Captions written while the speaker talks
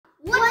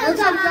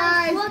What's up,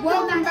 guys?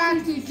 Welcome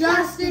back to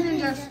Justin and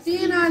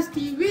Justina's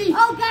TV.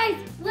 Oh, guys,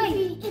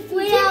 wait. If you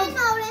didn't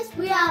notice,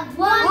 we have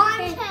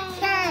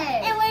 1K.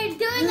 And we're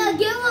doing a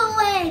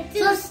giveaway.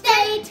 So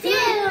stay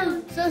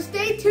tuned. So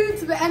stay tuned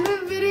to the end of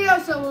the video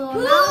so we'll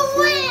announce who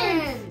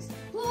wins.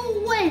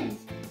 Who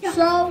wins?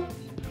 So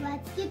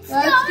let's get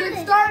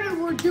started.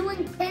 We're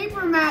doing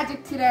paper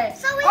magic today.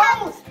 So we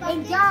have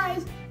and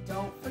guys,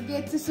 don't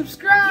forget to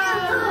subscribe.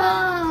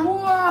 Yeah.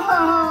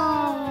 Whoa.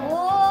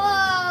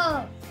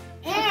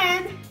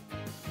 And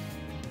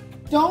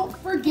don't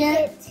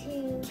forget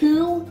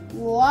to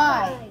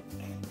like.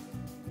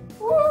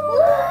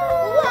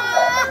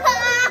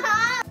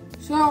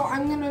 So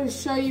I'm going to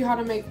show you how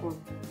to make one.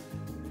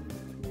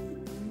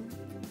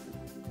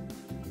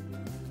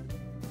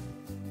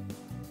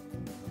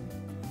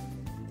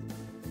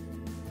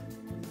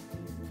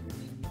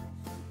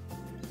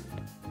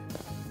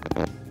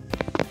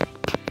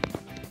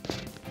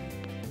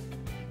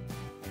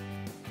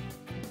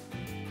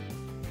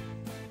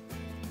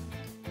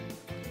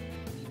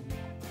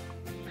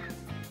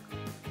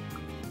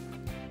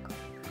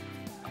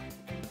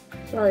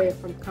 Sorry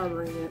if I'm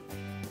covering it.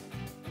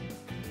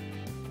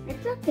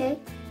 It's okay.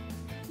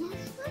 Yes,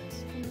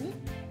 let's do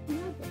it.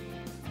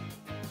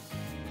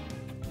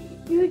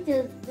 You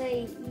just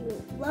say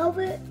you love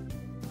it.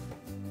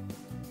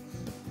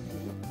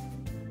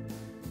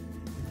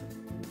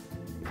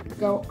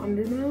 Go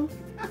under now.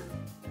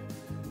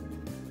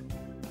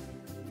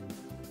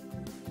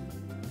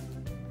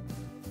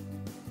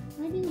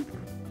 What do you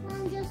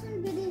want?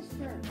 Justin did his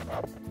shirt.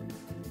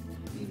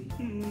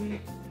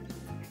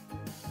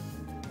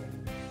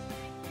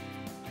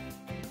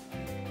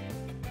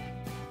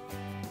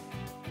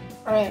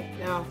 Alright,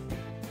 now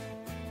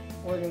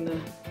we're gonna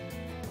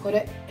put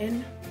it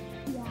in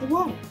the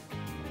water.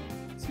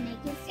 Let's make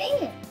it say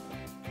it.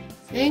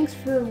 Thanks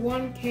for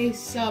 1K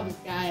subs,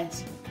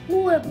 guys.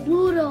 Ooh,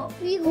 brutal.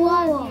 We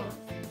love you.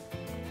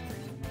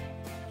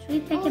 Should we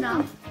pick it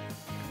up?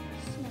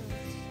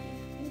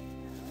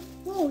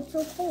 Whoa, it's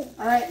so cold.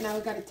 Alright, now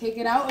we gotta take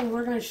it out and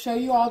we're gonna show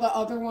you all the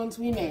other ones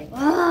we made.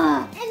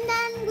 And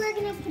then we're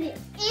gonna put it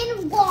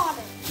in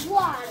water.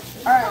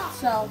 Alright,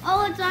 so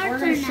it's our we're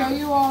turn gonna show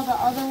you all the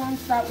other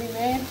ones that we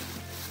made.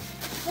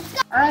 Let's go.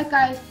 Alright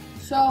guys,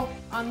 so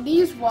on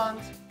these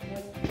ones,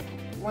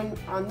 when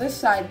on this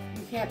side,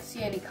 you can't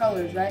see any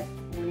colors, right?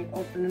 When you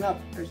open it up,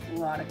 there's a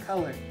lot of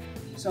color.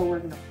 So we're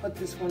gonna put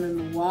this one in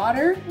the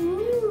water.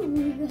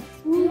 Ooh, that's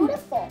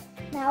beautiful.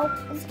 Now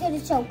it's gonna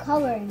show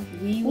coloring.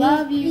 We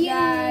love you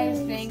guys.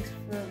 Thanks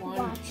for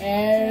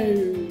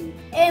 1K.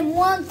 And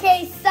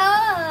 1K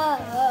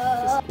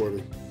subs.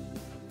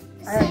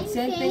 Alright,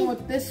 same thing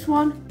with this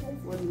one.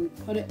 When we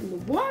put it in the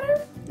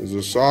water, it's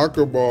a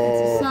soccer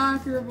ball. It's a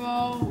soccer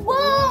ball.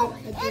 Whoa!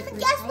 And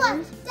guess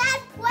what? Dad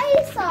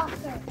plays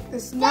soccer.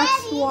 This next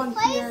Daddy one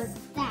plays here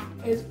that.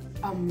 is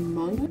a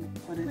monkey.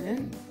 Put it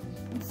in.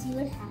 And see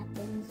what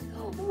happens.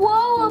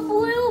 Whoa, a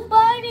blue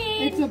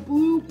bunny! It's a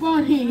blue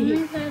bunny.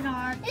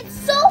 It's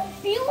so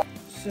beautiful.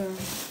 So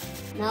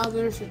now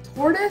there's a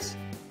tortoise.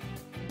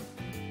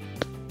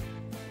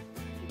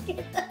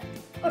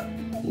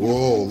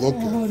 Whoa, look.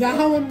 Oh,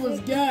 that one was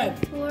good.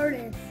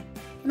 Tortoise.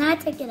 Can I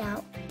take it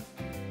out?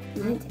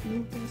 Ooh,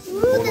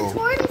 The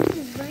tortoise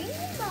is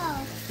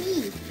rainbow.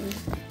 See.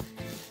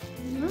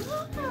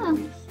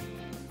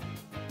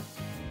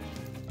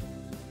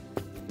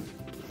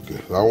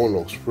 That one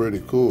looks pretty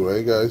cool,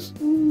 right, guys?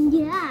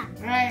 Yeah.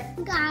 Alright.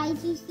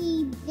 Guys, you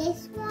see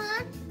this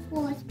one?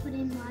 Well, let's put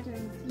in water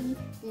and see if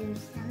there's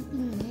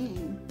something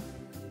in.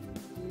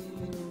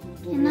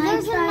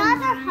 There's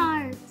another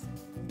heart.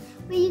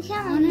 But you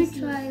can't really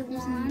try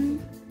one.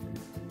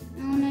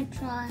 I want to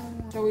try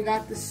one. So we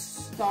got the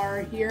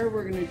star here.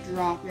 We're gonna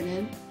drop it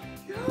in.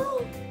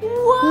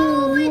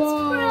 Whoa, it's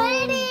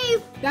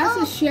pretty. That's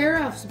a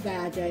sheriff's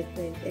badge, I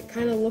think. It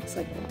kind of looks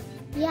like that.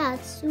 Yeah,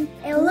 it's super.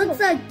 It looks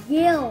like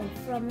Gil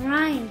from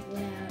Ryan's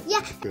Lab.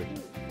 Yeah.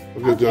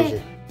 Okay,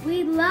 Justin.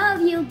 We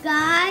love you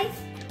guys.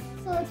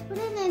 So let's put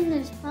it in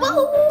this pot.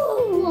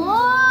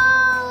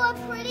 Whoa, a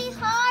pretty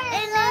heart.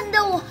 And then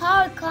the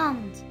heart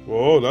comes.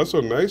 Whoa, that's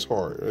a nice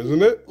heart,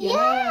 isn't it?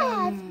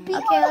 Yeah, it's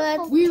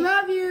beautiful. We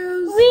love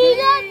you. We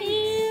love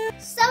you.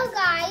 So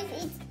guys,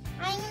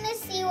 I'm gonna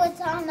see what's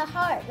on the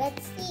heart.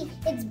 Let's see.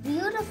 It's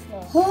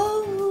beautiful.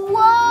 Whoa!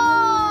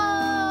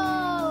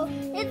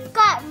 It's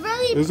got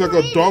really. It's like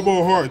a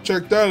double heart.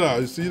 Check that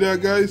out. You see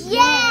that, guys?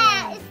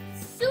 Yeah,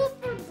 it's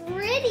super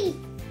pretty.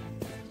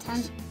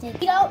 We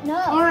don't know.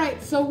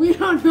 Alright, so we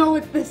don't know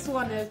what this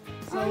one is.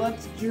 So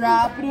let's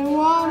drop it in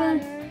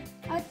water.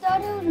 I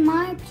thought it was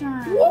my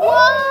turn.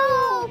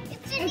 Whoa!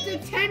 It's a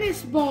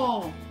tennis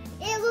ball.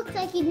 It looks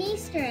like an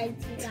Easter egg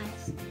to you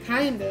guys.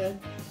 Kinda.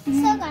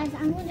 So guys,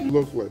 I'm gonna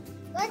Look like.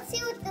 let's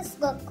see what this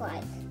looks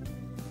like.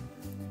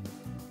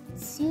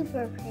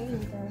 Super pretty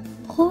though.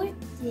 Put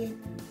it.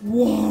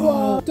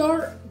 Whoa.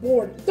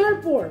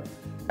 Dartboard.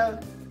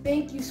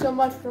 Thank you so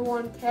much for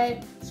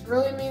 1K. This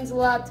really means a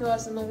lot to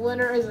us, and the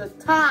winner is a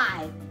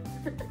tie.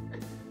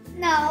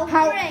 No,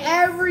 How great.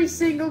 every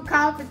single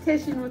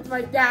competition with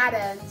my dad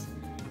ends.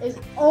 is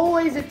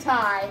always a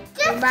tie,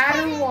 no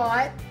matter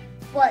what.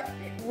 But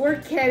we're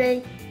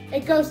kidding.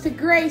 It goes to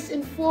Grace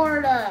in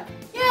Florida.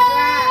 Yay!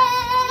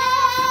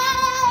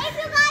 If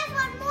you guys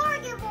want more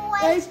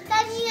giveaways,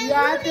 then You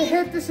have to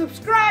hit the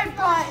subscribe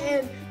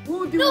button.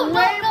 We'll do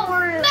way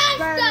more. Smash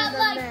that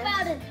like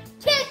button.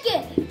 Kick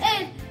it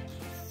and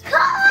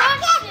click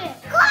it.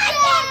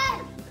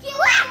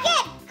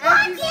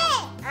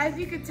 As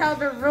you can tell,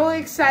 they're really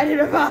excited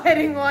about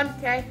hitting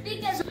 1K.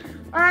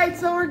 Alright,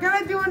 so we're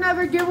going to do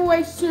another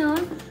giveaway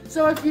soon.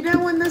 So if you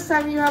didn't win this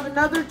time, you have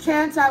another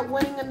chance at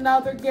winning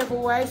another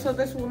giveaway. So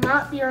this will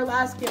not be our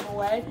last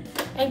giveaway.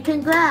 And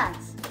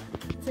congrats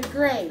to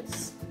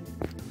Grace.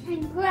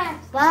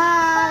 Congrats.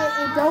 Bye.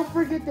 And don't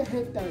forget to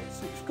hit the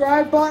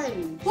subscribe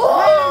button.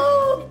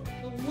 Woo!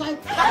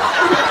 Like